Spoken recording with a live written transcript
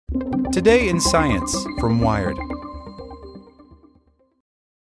Today in Science from Wired.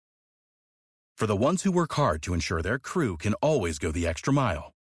 For the ones who work hard to ensure their crew can always go the extra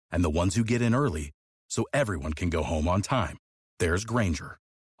mile, and the ones who get in early so everyone can go home on time, there's Grainger,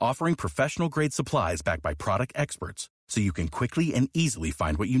 offering professional-grade supplies backed by product experts so you can quickly and easily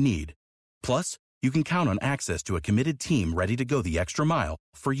find what you need. Plus, you can count on access to a committed team ready to go the extra mile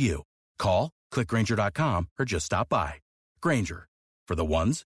for you. Call, click Grainger.com, or just stop by. Grainger, for the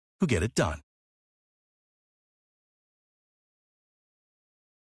ones who get it done.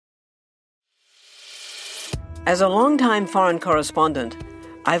 As a longtime foreign correspondent,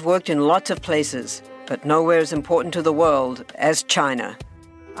 I've worked in lots of places, but nowhere as important to the world as China.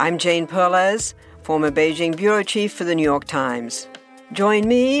 I'm Jane Perlez, former Beijing bureau chief for the New York Times. Join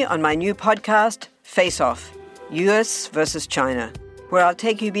me on my new podcast, Face Off, U.S. versus China, where I'll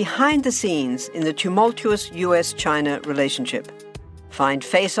take you behind the scenes in the tumultuous U.S.-China relationship. Find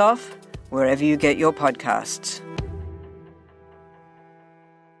Face Off wherever you get your podcasts.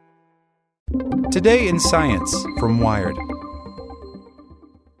 Today in Science from Wired.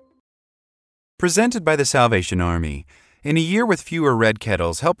 Presented by the Salvation Army. In a year with fewer red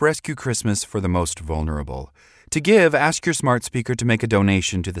kettles, help rescue Christmas for the most vulnerable. To give, ask your smart speaker to make a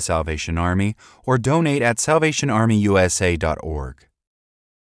donation to the Salvation Army or donate at salvationarmyusa.org.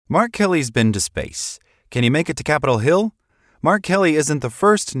 Mark Kelly's been to space. Can he make it to Capitol Hill? Mark Kelly isn't the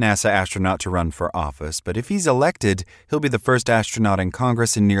first NASA astronaut to run for office, but if he's elected, he'll be the first astronaut in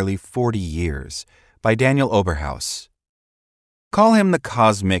Congress in nearly 40 years. By Daniel Oberhaus. Call him the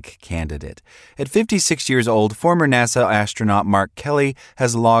cosmic candidate. At 56 years old, former NASA astronaut Mark Kelly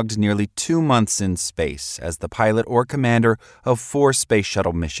has logged nearly 2 months in space as the pilot or commander of 4 space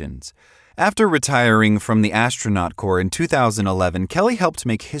shuttle missions. After retiring from the astronaut corps in 2011, Kelly helped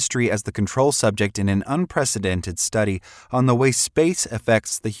make history as the control subject in an unprecedented study on the way space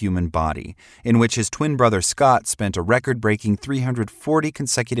affects the human body, in which his twin brother Scott spent a record-breaking 340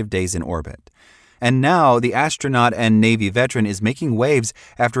 consecutive days in orbit. And now, the astronaut and Navy veteran is making waves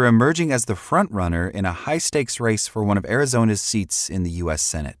after emerging as the frontrunner in a high-stakes race for one of Arizona's seats in the U.S.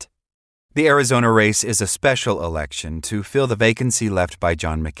 Senate. The Arizona race is a special election to fill the vacancy left by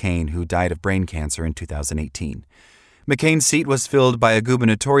John McCain, who died of brain cancer in 2018. McCain's seat was filled by a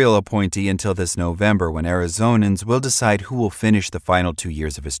gubernatorial appointee until this November, when Arizonans will decide who will finish the final 2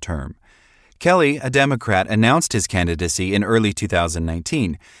 years of his term. Kelly, a Democrat, announced his candidacy in early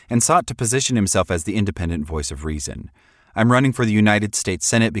 2019 and sought to position himself as the independent voice of reason. "I'm running for the United States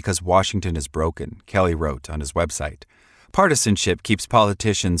Senate because Washington is broken," Kelly wrote on his website. Partisanship keeps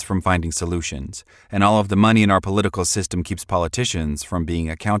politicians from finding solutions, and all of the money in our political system keeps politicians from being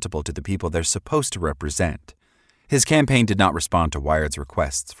accountable to the people they're supposed to represent. His campaign did not respond to Wired's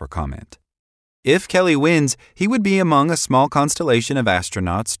requests for comment. If Kelly wins, he would be among a small constellation of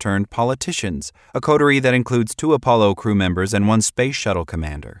astronauts turned politicians, a coterie that includes 2 Apollo crew members and 1 space shuttle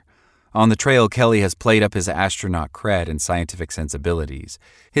commander. On the trail, Kelly has played up his astronaut cred and scientific sensibilities.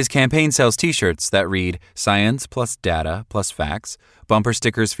 His campaign sells T-shirts that read "Science plus data plus facts," bumper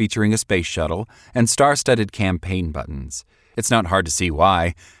stickers featuring a space shuttle, and star-studded campaign buttons. It's not hard to see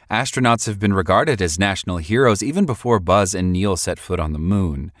why. Astronauts have been regarded as national heroes even before Buzz and Neil set foot on the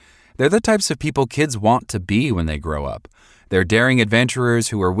moon. They're the types of people kids want to be when they grow up. They're daring adventurers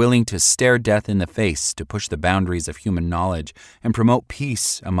who are willing to stare death in the face to push the boundaries of human knowledge and promote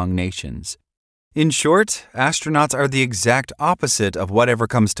peace among nations. In short, astronauts are the exact opposite of whatever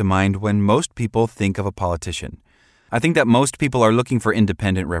comes to mind when most people think of a politician. I think that most people are looking for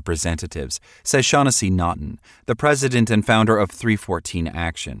independent representatives, says Shaughnessy Naughton, the president and founder of 314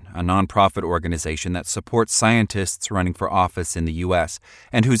 Action, a nonprofit organization that supports scientists running for office in the U.S.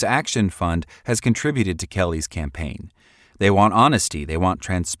 and whose Action Fund has contributed to Kelly's campaign. They want honesty, they want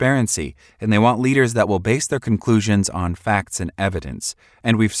transparency, and they want leaders that will base their conclusions on facts and evidence,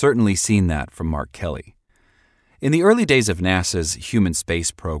 and we've certainly seen that from Mark Kelly. In the early days of NASA's human space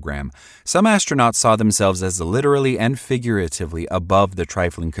program, some astronauts saw themselves as literally and figuratively above the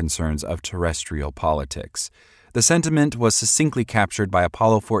trifling concerns of terrestrial politics. The sentiment was succinctly captured by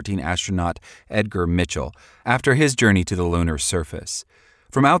Apollo 14 astronaut Edgar Mitchell after his journey to the lunar surface.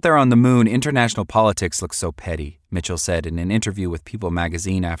 "From out there on the moon, international politics looks so petty," Mitchell said in an interview with People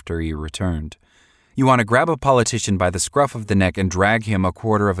magazine after he returned. "You want to grab a politician by the scruff of the neck and drag him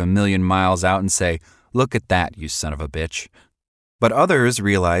 250,000 miles out and say, 'Look at that, you son of a bitch.'" But others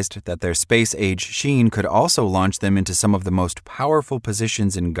realized that their space-age sheen could also launch them into some of the most powerful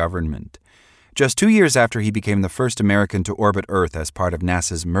positions in government. Just 2 years after he became the first American to orbit Earth as part of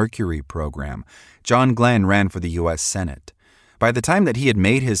NASA's Mercury program, John Glenn ran for the U.S. Senate. By the time that he had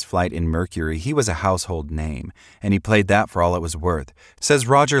made his flight in Mercury, he was a household name, and he played that for all it was worth, says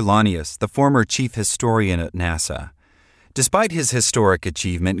Roger Lanius, the former chief historian at NASA. Despite his historic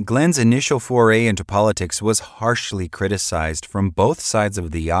achievement, Glenn's initial foray into politics was harshly criticized from both sides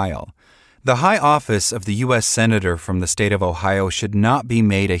of the aisle. The high office of the U.S. Senator from the state of Ohio should not be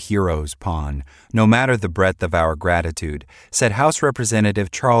made a hero's pawn, no matter the breadth of our gratitude, said House Representative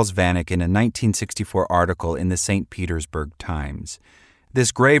Charles Vanek in a 1964 article in the St. Petersburg Times.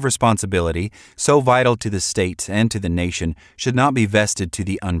 This grave responsibility, so vital to the state and to the nation, should not be vested to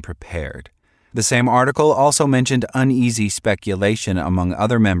the unprepared. The same article also mentioned uneasy speculation among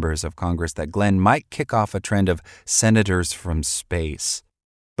other members of Congress that Glenn might kick off a trend of senators from space.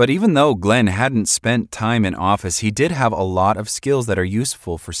 But even though Glenn hadn't spent time in office, he did have a lot of skills that are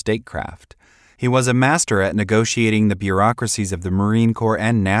useful for statecraft. He was a master at negotiating the bureaucracies of the Marine Corps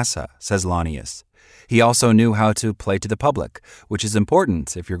and NASA, says Lanius. He also knew how to play to the public, which is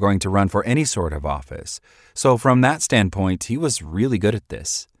important if you're going to run for any sort of office. So from that standpoint, he was really good at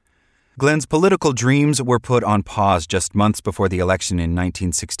this. Glenn's political dreams were put on pause just months before the election in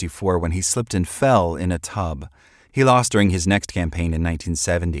 1964 when he slipped and fell in a tub. He lost during his next campaign in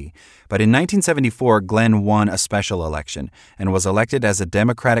 1970. But in 1974, Glenn won a special election and was elected as a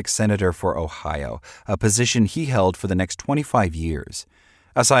Democratic senator for Ohio, a position he held for the next 25 years.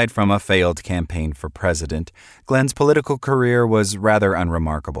 Aside from a failed campaign for president, Glenn's political career was rather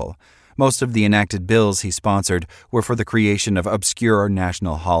unremarkable. Most of the enacted bills he sponsored were for the creation of obscure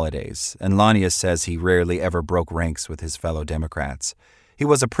national holidays, and Lanius says he rarely ever broke ranks with his fellow Democrats. He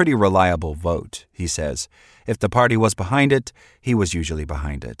was a pretty reliable vote, he says. If the party was behind it, he was usually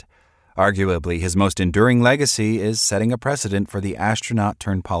behind it. Arguably, his most enduring legacy is setting a precedent for the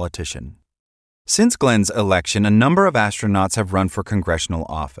astronaut-turned-politician. Since Glenn's election, a number of astronauts have run for congressional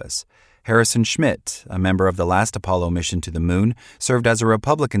office. Harrison Schmitt, a member of the last Apollo mission to the moon, served as a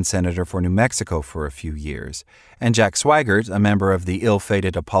Republican senator for New Mexico for a few years. And Jack Swigert, a member of the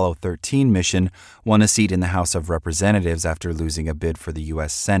ill-fated Apollo 13 mission, won a seat in the House of Representatives after losing a bid for the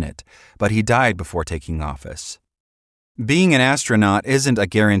U.S. Senate. But he died before taking office. Being an astronaut isn't a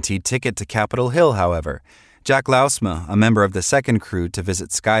guaranteed ticket to Capitol Hill, however. Jack Lausma, a member of the second crew to visit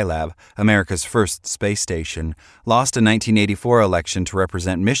Skylab, America's first space station, lost a 1984 election to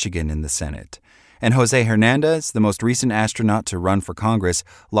represent Michigan in the Senate. And Jose Hernandez, the most recent astronaut to run for Congress,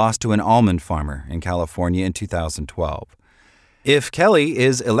 lost to an almond farmer in California in 2012. If Kelly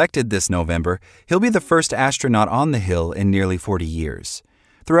is elected this November, he'll be the first astronaut on the Hill in nearly 40 years.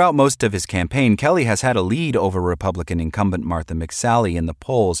 Throughout most of his campaign, Kelly has had a lead over Republican incumbent Martha McSally in the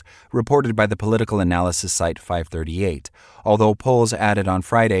polls, reported by the political analysis site 538, although polls added on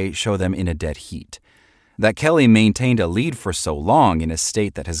Friday show them in a dead heat. That Kelly maintained a lead for so long in a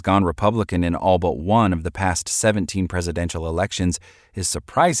state that has gone Republican in all but one of the past 17 presidential elections is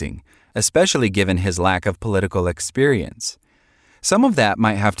surprising, especially given his lack of political experience. Some of that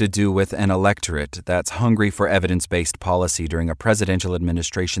might have to do with an electorate that's hungry for evidence-based policy during a presidential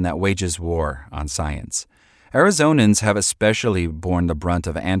administration that wages war on science. Arizonans have especially borne the brunt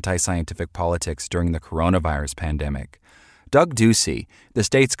of anti-scientific politics during the coronavirus pandemic. Doug Ducey, the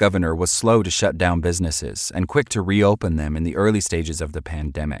state's governor, was slow to shut down businesses and quick to reopen them in the early stages of the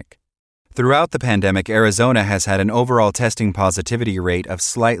pandemic. Throughout the pandemic, Arizona has had an overall testing positivity rate of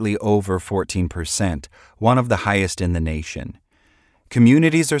slightly over 14%, one of the highest in the nation.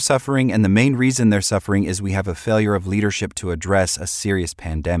 Communities are suffering, and the main reason they're suffering is we have a failure of leadership to address a serious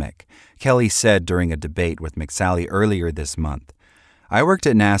pandemic, Kelly said during a debate with McSally earlier this month. I worked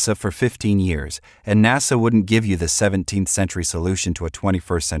at NASA for 15 years, and NASA wouldn't give you the 17th century solution to a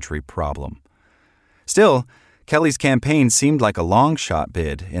 21st century problem. Still, Kelly's campaign seemed like a long-shot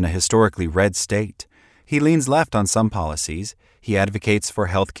bid in a historically red state. He leans left on some policies. He advocates for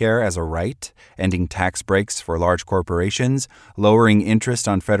health care as a right, ending tax breaks for large corporations, lowering interest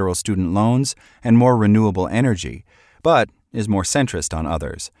on federal student loans, and more renewable energy, but is more centrist on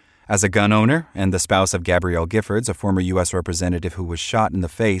others. As a gun owner and the spouse of Gabrielle Giffords, a former U.S. representative who was shot in the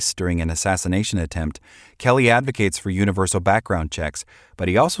face during an assassination attempt, Kelly advocates for universal background checks, but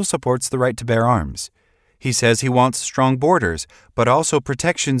he also supports the right to bear arms. He says he wants strong borders, but also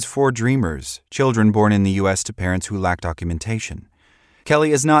protections for dreamers, children born in the U.S. to parents who lack documentation.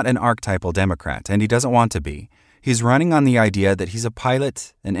 Kelly is not an archetypal Democrat, and he doesn't want to be. He's running on the idea that he's a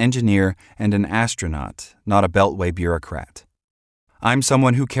pilot, an engineer, and an astronaut, not a beltway bureaucrat. I'm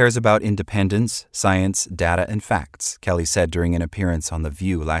someone who cares about independence, science, data, and facts, Kelly said during an appearance on The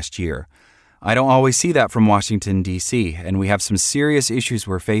View last year. I don't always see that from Washington, D.C., and we have some serious issues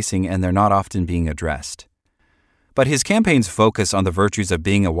we're facing, and they're not often being addressed. But his campaign's focus on the virtues of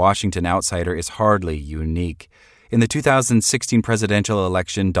being a Washington outsider is hardly unique. In the 2016 presidential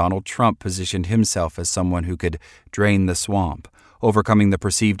election, Donald Trump positioned himself as someone who could drain the swamp, overcoming the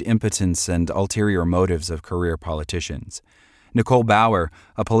perceived impotence and ulterior motives of career politicians. Nicole Bauer,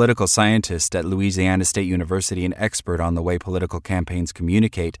 a political scientist at Louisiana State University and expert on the way political campaigns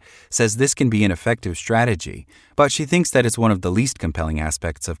communicate, says this can be an effective strategy, but she thinks that it's one of the least compelling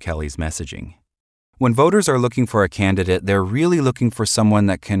aspects of Kelly's messaging. When voters are looking for a candidate, they're really looking for someone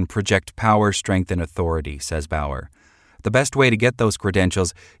that can project power, strength, and authority, says Bauer. The best way to get those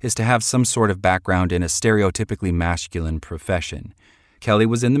credentials is to have some sort of background in a stereotypically masculine profession. Kelly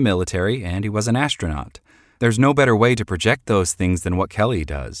was in the military, and he was an astronaut. There's no better way to project those things than what Kelly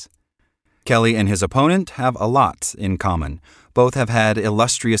does. Kelly and his opponent have a lot in common. Both have had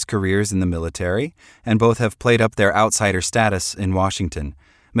illustrious careers in the military, and both have played up their outsider status in Washington.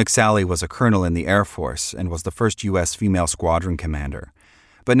 McSally was a colonel in the Air Force and was the first U.S. female squadron commander.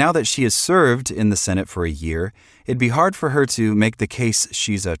 But now that she has served in the Senate for a year, it'd be hard for her to make the case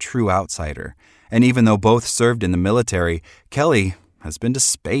she's a true outsider. And even though both served in the military, Kelly has been to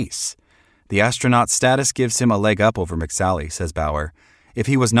space. The astronaut status gives him a leg up over McSally, says Bauer. If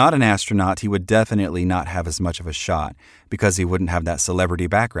he was not an astronaut, he would definitely not have as much of a shot because he wouldn't have that celebrity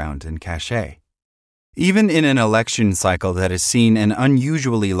background and cachet. Even in an election cycle that has seen an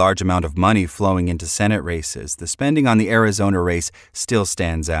unusually large amount of money flowing into Senate races, the spending on the Arizona race still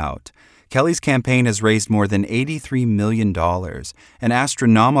stands out. Kelly's campaign has raised more than $83 million, an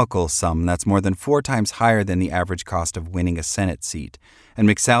astronomical sum that's more than 4 times higher than the average cost of winning a Senate seat. And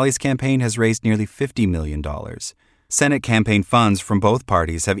McSally's campaign has raised nearly $50 million. Senate campaign funds from both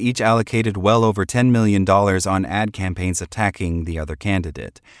parties have each allocated well over $10 million on ad campaigns attacking the other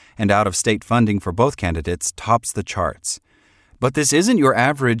candidate, and out-of-state funding for both candidates tops the charts. But this isn't your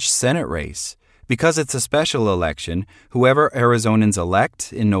average Senate race. Because it's a special election, whoever Arizonans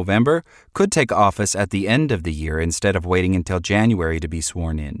elect in November could take office at the end of the year instead of waiting until January to be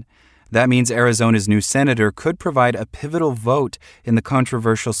sworn in. That means Arizona's new senator could provide a pivotal vote in the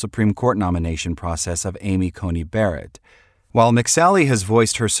controversial Supreme Court nomination process of Amy Coney Barrett. While McSally has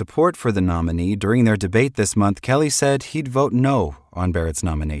voiced her support for the nominee during their debate this month, Kelly said he'd vote no on Barrett's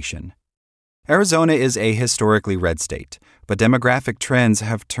nomination. Arizona is a historically red state, but demographic trends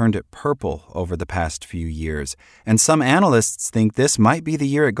have turned it purple over the past few years, and some analysts think this might be the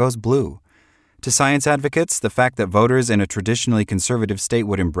year it goes blue. To science advocates, the fact that voters in a traditionally conservative state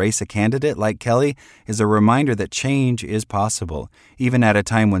would embrace a candidate like Kelly is a reminder that change is possible, even at a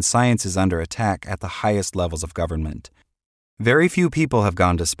time when science is under attack at the highest levels of government. Very few people have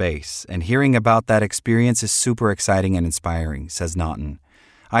gone to space, and hearing about that experience is super exciting and inspiring, says Naughton.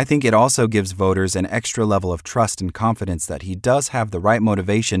 I think it also gives voters an extra level of trust and confidence that he does have the right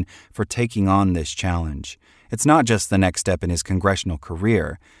motivation for taking on this challenge. It's not just the next step in his congressional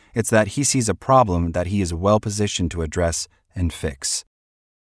career. It's that he sees a problem that he is well-positioned to address and fix.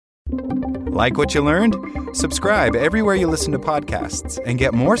 Like what you learned? Subscribe everywhere you listen to podcasts and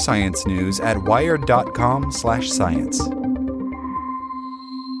get more science news at wired.com/science.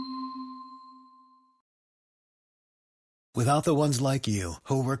 Without the ones like you,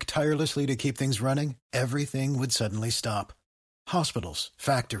 who work tirelessly to keep things running, everything would suddenly stop. Hospitals,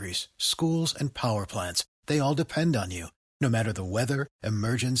 factories, schools, and power plants, they all depend on you. No matter the weather,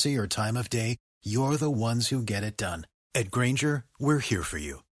 emergency, or time of day, you're the ones who get it done. At Grainger, we're here for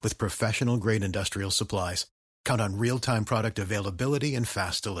you with professional-grade industrial supplies. Count on real-time product availability and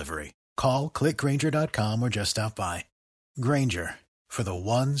fast delivery. Call, click Grainger.com, or just stop by. Grainger, for the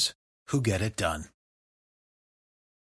ones who get it done.